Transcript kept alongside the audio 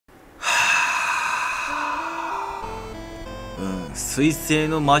水星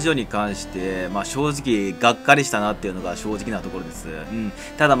の魔女に関して、正直がっかりしたなっていうのが正直なところです。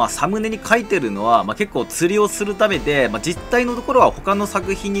ただサムネに書いてるのは、結構釣りをするためで、実態のところは他の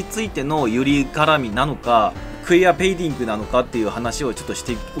作品についてのユリ絡みなのか、クイアペイティングなのかっていう話をちょっとし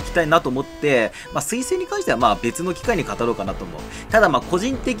ておきたいなと思って、水星に関しては別の機会に語ろうかなと思う。ただ個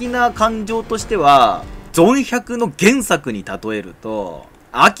人的な感情としては、ゾン100の原作に例えると、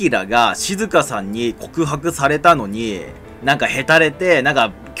アキラが静香さんに告白されたのに、へたれて、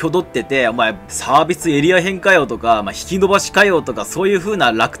挙動ってて、お前サービスエリア編かよとか、引き伸ばしかよとか、そういう風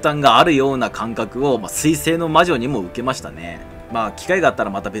な落胆があるような感覚を、水星の魔女にも受けましたね。機会があったら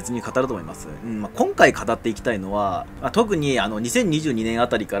また別に語ると思います。今回語っていきたいのは、特に2022年あ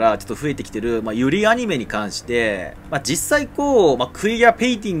たりからちょっと増えてきてる、ユリアニメに関して、実際クイアペ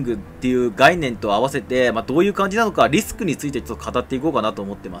イティングっていう概念と合わせて、どういう感じなのか、リスクについてちょっと語っていこうかなと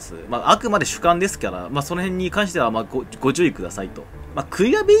思ってます。あくまで主観ですから、その辺に関してはご注意くださいと。ク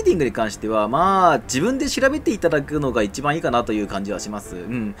イアペイティングに関しては、自分で調べていただくのが一番いいかなという感じはします。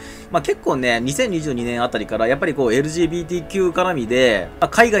結構ね、2022年あたりから、やっぱりLGBTQ 絡みで、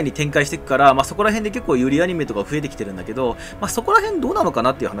海外に展開していくから、そこら辺で結構ユリアニメとか増えてきてるんだけど、そこら辺どうなのか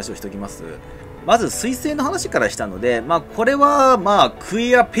なっていう話をしておきます。まず、水星の話からしたので、これは、ク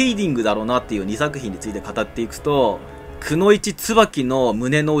イアペイティングだろうなっていう2作品について語っていくと、くのいち椿の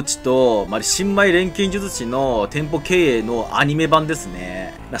胸の内と、新米錬金術師の店舗経営のアニメ版です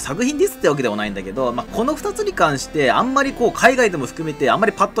ね。作品ディスってわけではないんだけど、この2つに関して、あんまり海外でも含めて、あんま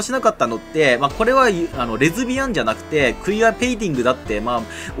りパッとしなかったのって、これは、レズビアンじゃなくて、クイアペイティングだって、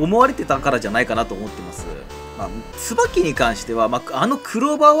思われてたからじゃないかなと思ってます。椿に関しては、ク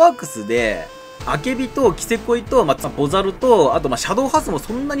ローバーワークスで、アケビとキセコイと、ボザルと、あとシャドウハスも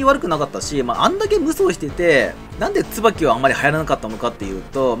そんなに悪くなかったし、あんだけ無双してて、なんで椿はあんまり流行らなかったのかっていう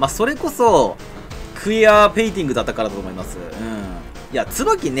と、それこそ、クイアペイティングだったからだと思います。いや、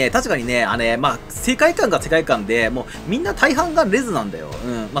椿ね、確かにね、世界観が世界観で、もうみんな大半がレズなんだよ。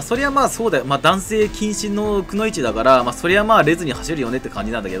そりゃそうだよ。男性禁止のくのいちだから、そりゃレズに走るよねって感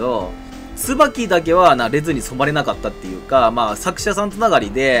じなんだけど、椿だけはレズに染まれなかったっていうか、作者さんつなが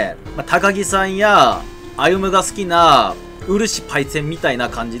りで、高木さんや、歩夢が好きな、漆パイセンみたいな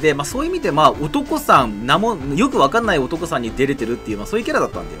感じで、そういう意味で、男さん、よくわかんない男さんに出れてるっていう、そういうキャラだ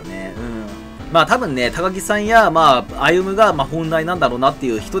ったんだよね。多分ね、高木さんや、歩夢が、本来なんだろうなって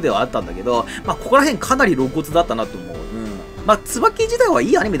いう人ではあったんだけど、ここら辺かなり露骨だったなと思う。椿自体は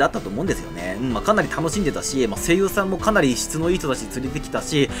いいアニメだったと思うんですよね。かなり楽しんでたし、声優さんもかなり質のいい人たち連れてきた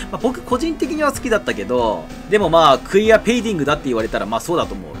し、僕個人的には好きだったけど、でもクイアペイティングだって言われたら、そうだ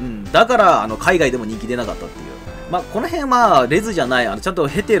と思う。だから、海外でも人気出なかったっていう。この辺は、レズじゃない、ちゃんと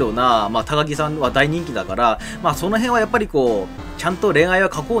ヘテロな、高木さんは大人気だから、その辺はやっぱりちゃんと恋愛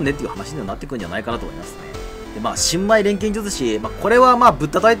は書こうねっていう話にはなってくるんじゃないかなと思いますね。で新米錬金術師、これはぶっ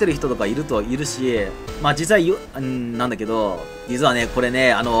たたいてる人とかいるし、実際なんだけど、実はね、これ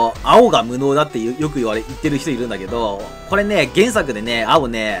ね、青が無能だってよく言ってる人いるんだけど、これね、原作でね、青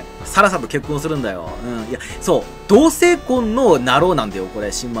ね、サラさんと結婚するんだよ。いや、そう、同性婚のナローなんだよ、これ、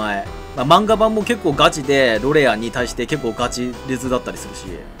新米。漫画版も結構ガチで、ロレアンに対して結構ガチレズだったりするし、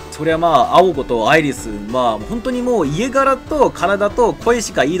そりゃ青子とアイリスは、本当にもう家柄と体と声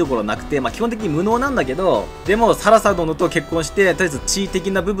しかいいところなくて、基本的に無能なんだけど、でもサラサ殿と結婚して、とりあえず地位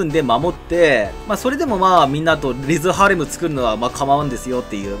的な部分で守って、それでもみんなとレズハーレム作るのは構わんですよっ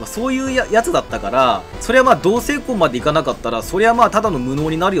ていう、そういうやつだったから、それは同性婚までいかなかったら、そりゃただの無能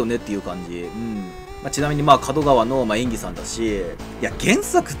になるよねっていう感じ。ちなみに角川の演技さんだし、いや、原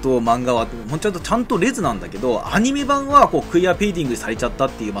作と漫画はちゃんとレズなんだけど、アニメ版はクイアペイティングされちゃったっ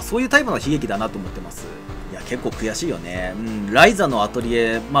ていう、そういうタイプの悲劇だなと思ってます。いや、結構悔しいよね。ライザのアトリ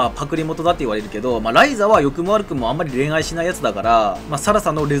エ、パクリ元だって言われるけど、ライザは良くも悪くもあんまり恋愛しないやつだから、サラさ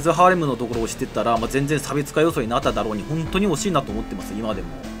んのレズハーレムのところを知ってったら、全然差別化要素になっただろうに、本当に惜しいなと思ってます、今でも。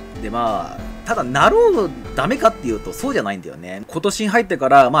でただ、ナローダメかっていうとそうじゃないんだよね。今年に入ってか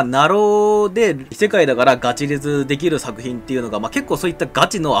ら、ナローで異世界だからガチレズできる作品っていうのが、結構そういったガ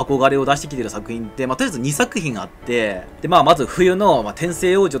チの憧れを出してきてる作品って、とりあえず2作品あって、で、まず冬の、転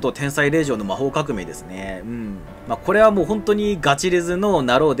生王女と天才令嬢の魔法革命ですね。これはもう本当にガチレズの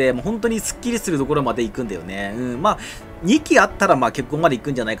ナローで、もう本当にスッキリするところまで行くんだよね。2期あったら結婚まで行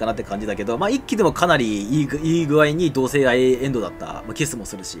くんじゃないかなって感じだけど、1期でもかなりいい具合に同性愛エンドだった。キスも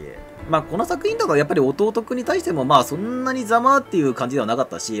するし。この作品とかやっぱり弟くんに対してもそんなにざまっていう感じではなかっ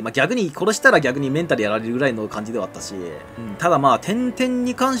たし、逆に殺したら逆にメンタルやられるぐらいの感じではあったし、ただ点々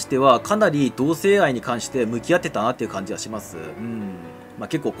に関してはかなり同性愛に関して向き合ってたなっていう感じはします。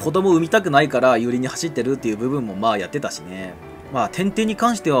結構子供産みたくないから有利に走ってるっていう部分もやってたしね。まあ、天々に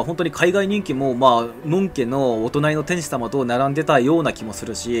関しては本当に海外人気も、まあ、のんけのお隣の天使様と並んでたような気もす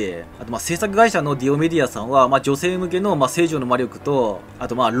るし、あと、まあ、制作会社のディオメディアさんは、まあ、女性向けの、まあ、聖女の魔力と、あ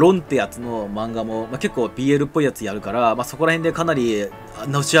と、まあ、ロンってやつの漫画も、まあ、結構 BL っぽいやつやるから、まあ、そこら辺でかなり、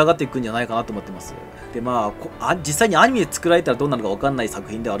のし上がっていくんじゃないかなと思ってます。で、まあ、実際にアニメ作られたらどうなるかわかんない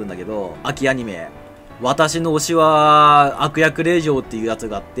作品ではあるんだけど、秋アニメ。私の推しは悪役令嬢っていうやつ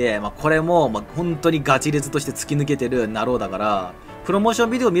があって、まあ、これも、まあ、本当にガチ列として突き抜けてるナローだから、プロモーショ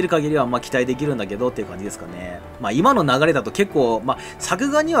ンビデオを見る限りはまあ期待できるんだけどっていう感じですかね。まあ今の流れだと結構、まあ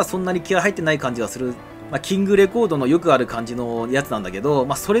作画にはそんなに気が入ってない感じがする。まあキングレコードのよくある感じのやつなんだけど、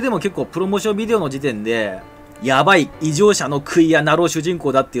まあそれでも結構プロモーションビデオの時点で、やばい異常者のクイアナロー主人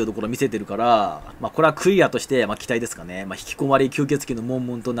公だっていうところを見せてるから、まあこれはクイアとしてまあ期待ですかね。まあ引き込まれ吸血鬼の悶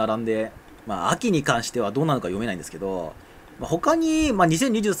々と並んで、まあ秋に関してはどうなのか読めないんですけど、他に、まあ、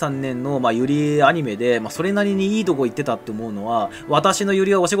2023年の、まあ、ゆりアニメで、まあ、それなりにいいとこ行ってたって思うのは、私のゆ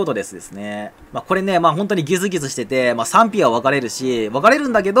りはお仕事ですですね。まあ、これね、まあ、本当にギスギスしてて、まあ、賛否は分かれるし、分かれる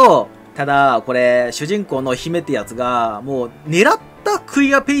んだけど、ただ、これ、主人公の姫ってやつが、もう、狙ったク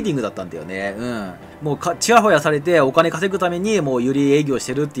イアペイディングだったんだよね。うん。もうちやほやされてお金稼ぐためにもうユリ営業し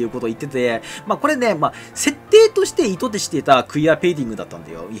てるっていうことを言ってて、まあこれね、まあ設定として意図でしてたクイアペイディングだったん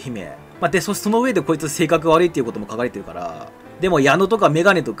だよ、姫。まあで、その上でこいつ性格悪いっていうことも書かれてるから、でも矢野とかメ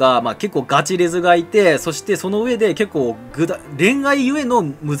ガネとか、まあ結構ガチレズがいて、そしてその上で結構恋愛ゆえの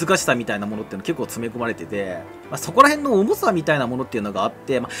難しさみたいなものっていうの結構詰め込まれてて、まあそこら辺の重さみたいなものっていうのがあっ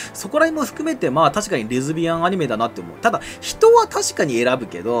て、まあそこら辺も含めてまあ確かにレズビアンアニメだなって思う。ただ人は確かに選ぶ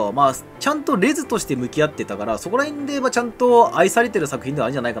けど、まあちゃんとレズとして向き合ってたから、そこら辺でまあちゃんと愛されてる作品ではあ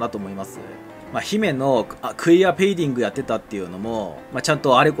るんじゃないかなと思います。まあ、姫のクイアペイディングやってたっていうのも、まあ、ちゃん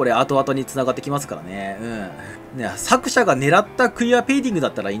とあれこれ後々に繋がってきますからね。うん。ね、作者が狙ったクイアペイディングだ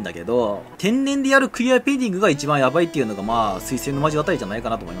ったらいいんだけど、天然でやるクイアペイディングが一番やばいっていうのが、まあ、水星の魔女あたりじゃないか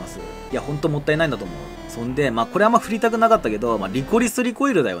なと思います。いや、ほんともったいないんだと思う。そんで、まあ、これあんま振りたくなかったけど、まあ、リコリスリコ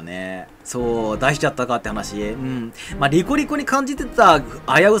イルだよね。そう、出しちゃったかって話。うん。まあ、リコリコに感じてた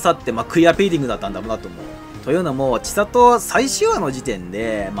危うさって、まあ、クイアペイディングだったんだろうなと思う。というのも、千里最終話の時点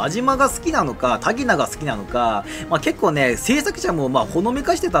で、真島が好きなのか、タギナが好きなのか、まあ結構ね、制作者もまあほのめ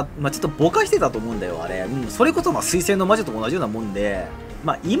かしてた、まあちょっとぼかしてたと思うんだよ、あれ。うん、それこそまあ水星の魔女と同じようなもんで、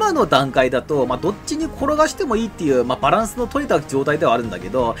まあ今の段階だと、まあどっちに転がしてもいいっていう、まあバランスの取れた状態ではあるんだけ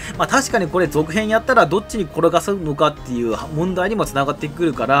ど、まあ確かにこれ続編やったらどっちに転がすのかっていう問題にも繋がってく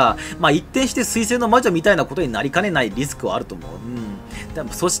るから、まあ一転して水星の魔女みたいなことになりかねないリスクはあると思う。うん。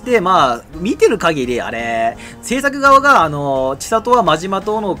そして、まあ、見てる限り、あれ、制作側が、千里は真島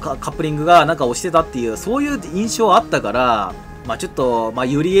とのカップリングがなんか押してたっていう、そういう印象あったから、まあちょっと、まあ、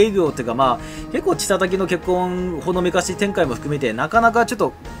有利営業っていうか、まあ、結構千里の結婚、ほのめかし展開も含めて、なかなかちょっ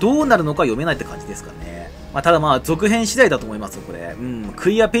と、どうなるのか読めないって感じですかね。まあ、ただまあ、続編次第だと思いますよ、これ。うん。ク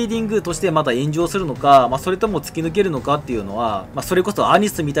イアペイディングとしてまた炎上するのか、まあ、それとも突き抜けるのかっていうのは、まあ、それこそアニ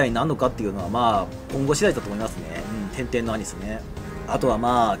スみたいになるのかっていうのは、まあ、今後次第だと思いますね。うん、点々のアニスね。あとは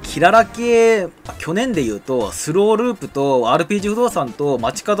まあ、キララ系、去年で言うと、スローループと RPG 不動産と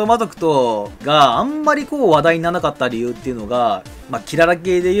街角魔族とがあんまりこう話題にならなかった理由っていうのが、まあ、キララ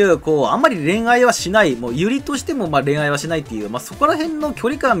系でいう、こう、あんまり恋愛はしない、もう、ユリとしてもまあ恋愛はしないっていう、まあ、そこら辺の距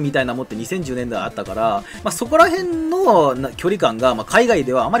離感みたいなもって2010年代あったから、まあ、そこら辺の距離感が、まあ、海外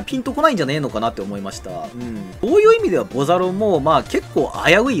ではあまりピンとこないんじゃねえのかなって思いました。うん。そういう意味では、ボザロも、まあ、結構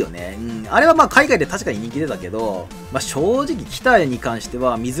危ういよね。うん。あれはまあ、海外で確かに人気出たけど、まあ、正直、北に関して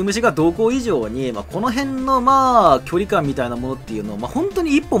は、水虫が同行以上に、まあ、この辺の、まあ、距離感みたいなものっていうのを、まあ、本当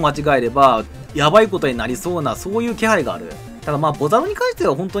に一歩間違えれば、やばいことになりそうな、そういう気配がある。ただまあ、ボザロに関して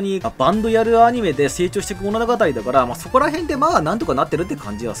は本当にバンドやるアニメで成長していく物語だから、まあそこら辺でまあなんとかなってるって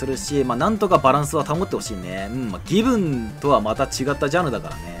感じはするし、まあなんとかバランスは保ってほしいね。うん、まあギブンとはまた違ったジャンルだか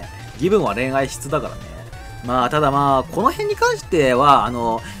らね。ギブンは恋愛質だからね。まあただまあ、この辺に関しては、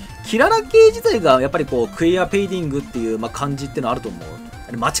キララ系自体がやっぱりこう、クイアペイディングっていう、まあ、感じってのはあると思う。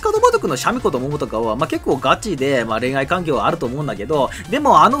街角魔族のシャミ子とモモとかは、まあ、結構ガチで、まあ、恋愛関係はあると思うんだけど、で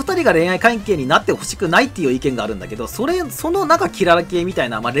もあの二人が恋愛関係になってほしくないっていう意見があるんだけど、その中キララ系みたい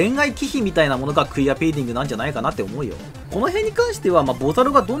な、まあ、恋愛忌避みたいなものがクイアペイディングなんじゃないかなって思うよ。この辺に関しては、まあ、ボザ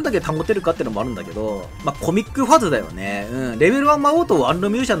ルがどんだけ保てるかっていうのもあるんだけど、まあ、コミックファズだよね。うん。レベル1魔王とワンル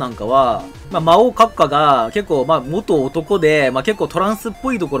ミューシャなんかは、まあ、魔王閣下が結構、まあ、元男で、まあ、結構トランスっ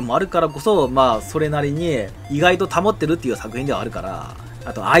ぽいところもあるからこそ、まあ、それなりに意外と保ってるっていう作品ではあるから、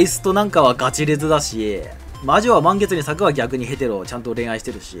あと、アイスとなんかはガチレズだし、魔女は満月に咲くは逆にヘテロちゃんと恋愛し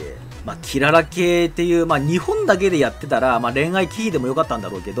てるし、まあキララ系っていう、まあ日本だけでやってたら、まあ恋愛忌避でもよかったんだ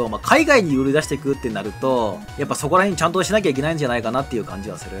ろうけど、まあ海外に売り出していくってなると、やっぱそこら辺ちゃんとしなきゃいけないんじゃないかなっていう感じ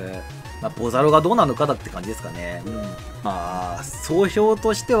はする。まあボザロがどうなのかだって感じですかね。まあ、総評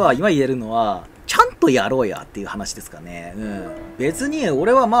としては今言えるのは、ちゃんとやろうやっていう話ですかね。別に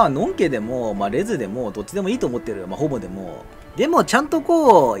俺はまあ、のんけでも、まあ、レズでも、どっちでもいいと思ってる。まあ、ホモでも。でも、ちゃんと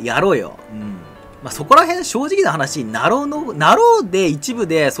こう、やろうよ。まあ、そこら辺正直な話、なろうで一部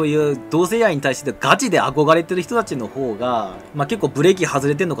でそういう同性愛に対してガチで憧れてる人たちの方が、まあ結構ブレーキ外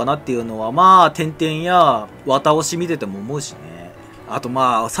れてんのかなっていうのは、まあ、点々や綿押し見てても思うしね。あと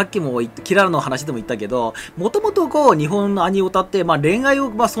まあ、さっきもキララの話でも言ったけど、もともとこう、日本のアニオタって、まあ恋愛を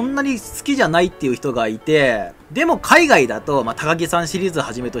まあそんなに好きじゃないっていう人がいて、でも海外だと、まあ高木さんシリーズ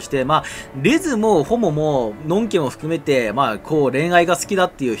はじめとして、まあ、レズもホモも、ノンケも含めて、まあこう、恋愛が好きだ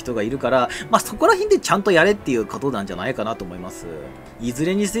っていう人がいるから、まあそこら辺でちゃんとやれっていうことなんじゃないかなと思います。いず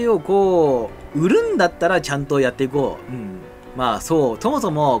れにせよ、こう、売るんだったらちゃんとやっていこう。まあそう、そも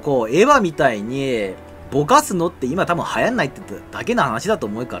そも、こう、エヴァみたいに、ぼかすのって今多分流行んないってだけの話だと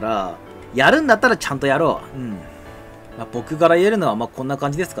思うから、やるんだったらちゃんとやろう。まあ、僕から言えるのはまあこんな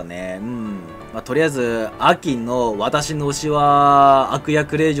感じですかね。まあ、とりあえず、秋の私の推しは悪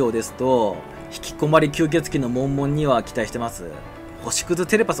役令嬢ですと、引きこまり吸血鬼の悶々には期待してます。星屑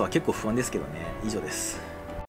テレパスは結構不安ですけどね。以上です。